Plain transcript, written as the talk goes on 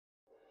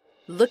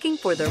Looking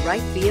for the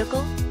right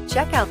vehicle?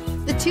 Check out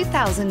the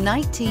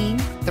 2019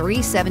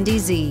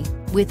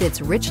 370Z. With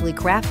its richly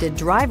crafted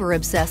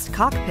driver-obsessed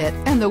cockpit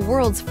and the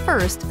world's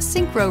first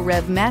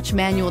synchro-rev match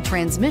manual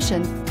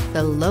transmission,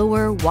 the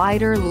lower,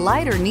 wider,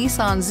 lighter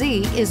Nissan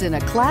Z is in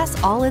a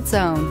class all its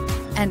own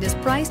and is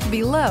priced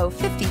below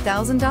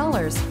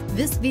 $50,000.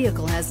 This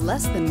vehicle has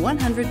less than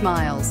 100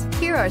 miles.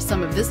 Here are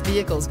some of this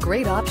vehicle's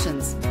great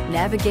options: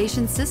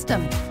 navigation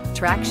system,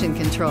 traction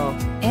control,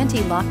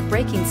 anti-lock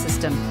braking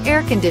system,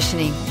 air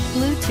conditioning,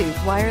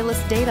 Bluetooth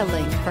wireless data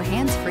link for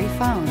hands-free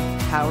phone,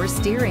 power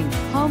steering,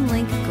 home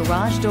link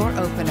garage door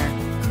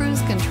opener,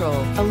 cruise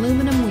control,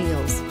 aluminum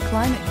wheels,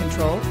 climate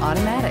control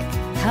automatic.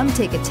 Come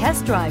take a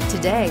test drive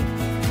today.